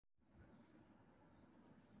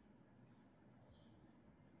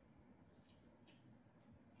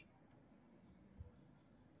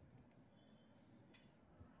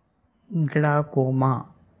Glaucoma,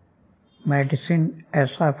 medicine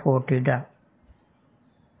Asafoetida.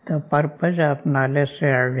 The purpose of knowledge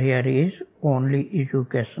shared here is only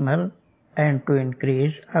educational and to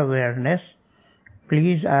increase awareness.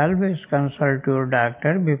 Please always consult your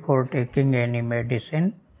doctor before taking any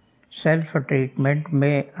medicine. Self-treatment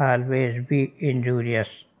may always be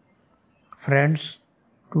injurious. Friends,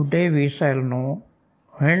 today we shall know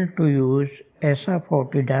when to use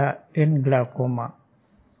Asafoetida in glaucoma.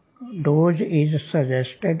 Dose is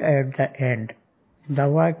suggested at the end.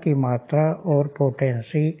 दवा की मात्रा और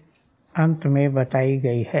potency अंत में बताई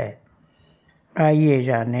गई है। आइए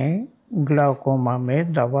जानें ग्लाउकोमा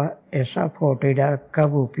में दवा एसाफोएटिडा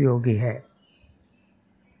कब उपयोगी है।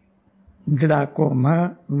 Glaucoma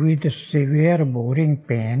with severe boring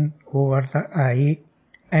pain over the eye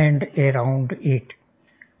and around it,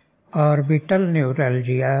 orbital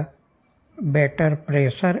neuralgia, better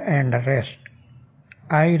pressure and rest,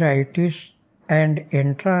 iritis and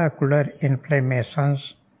intraocular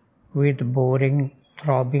inflammations with boring,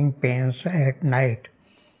 throbbing pains at night,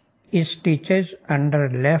 stitches under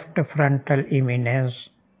left frontal eminence,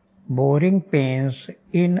 boring pains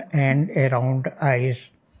in and around eyes,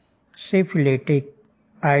 syphilitic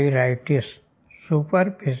iritis,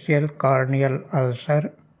 superficial corneal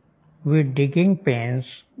ulcer with digging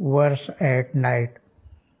pains, worse at night.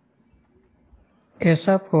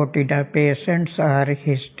 Asafoetida patients are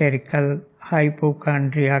hysterical,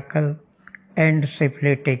 hypochondriacal and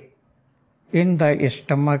syphilitic. In the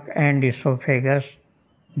stomach and esophagus,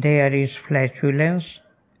 there is flatulence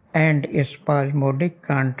and spasmodic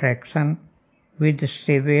contraction with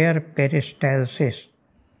severe peristalsis.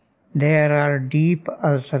 There are deep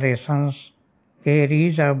ulcerations,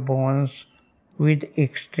 caries of bones with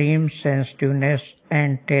extreme sensitiveness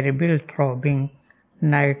and terrible throbbing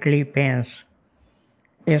nightly pains.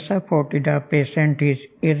 Asafoetida patient is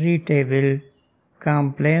irritable,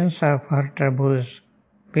 complains of her troubles,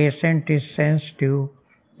 patient is sensitive,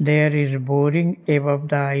 there is boring above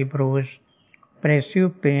the eyebrows,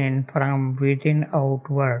 pressive pain from within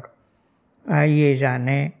outward. आइए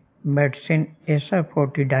जानें medicine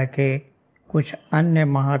एसाफोएटिडा के कुछ अन्य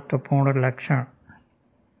महत्वपूर्ण लक्षण।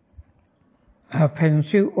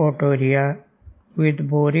 Offensive otorrhea with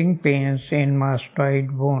boring pains in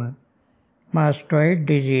mastoid bone. Mastoid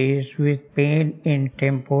disease with pain in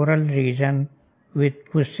temporal region with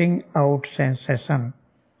pushing out sensation.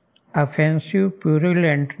 Offensive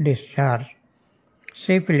purulent discharge.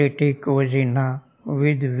 Syphilitic ozaena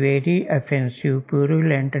with very offensive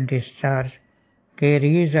purulent discharge.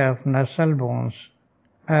 Caries of nasal bones.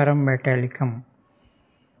 Arum metallicum.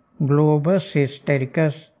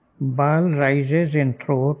 Globushystericus. Ball rises in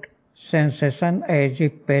throat. Sensation as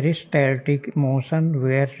if peristaltic motion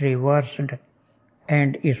were reversed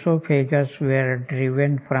and esophagus were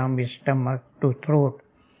driven from stomach to throat.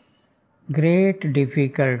 Great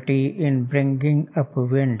difficulty in bringing up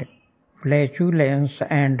wind, flatulence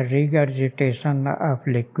and regurgitation of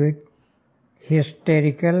liquid,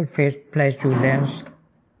 hysterical flatulence,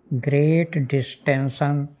 great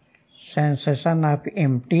distension, sensation of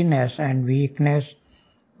emptiness and weakness,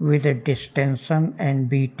 with a distension and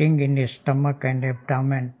beating in stomach and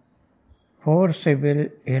abdomen, forcible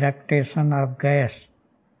eructation of gas,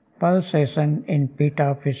 pulsation in pit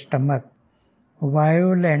of stomach,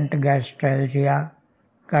 violent gastralgia,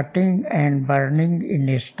 cutting and burning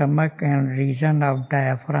in stomach and region of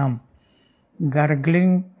diaphragm,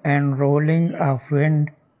 gurgling and rolling of wind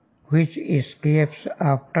which escapes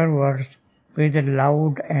afterwards with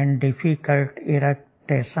loud and difficult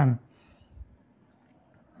eructation.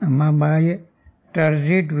 Mammae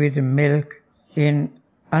turgid with milk in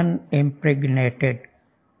unimpregnated,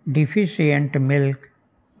 deficient milk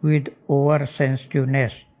with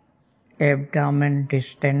oversensitiveness, abdomen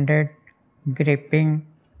distended, gripping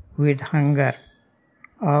with hunger,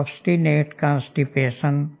 obstinate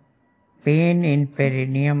constipation, pain in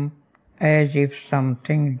perineum as if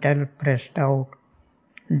something dull pressed out,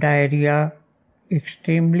 diarrhea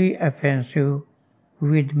extremely offensive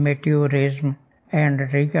with meteorism and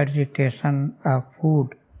regurgitation of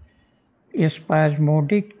food,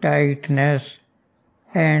 spasmodic tightness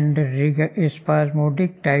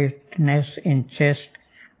in chest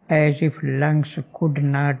as if lungs could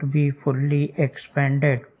not be fully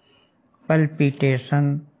expanded,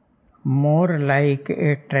 palpitation more like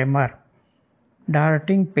a tremor,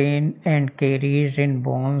 darting pain and caries in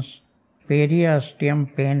bones, periosteum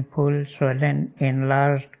painful, swollen,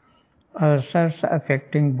 enlarged, ulcers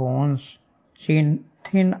affecting bones, thin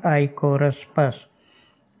ichorous pus,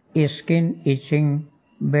 skin itching,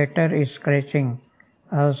 bitter scratching,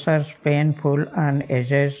 ulcers painful on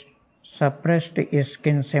edges, Suppressed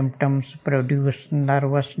skin symptoms produce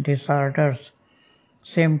nervous disorders.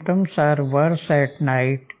 Symptoms are worse at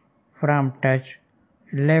night from touch,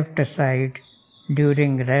 left side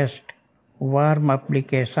during rest, warm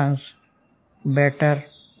applications, better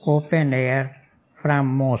open air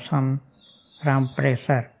from motion, from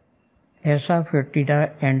pressure.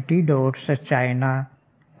 Asafoetida antidotes China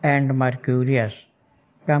and mercurius.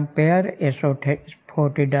 Compare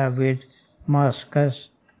Asafoetida with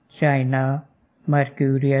muscus, China,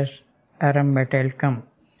 mercurius, aromaticum.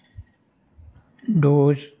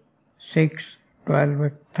 Dose 6,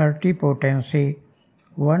 12, 30 potency,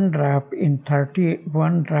 1 drop in 10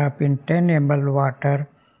 ml water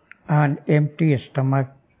on empty stomach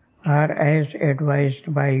or as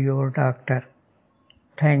advised by your doctor.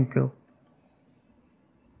 Thank you.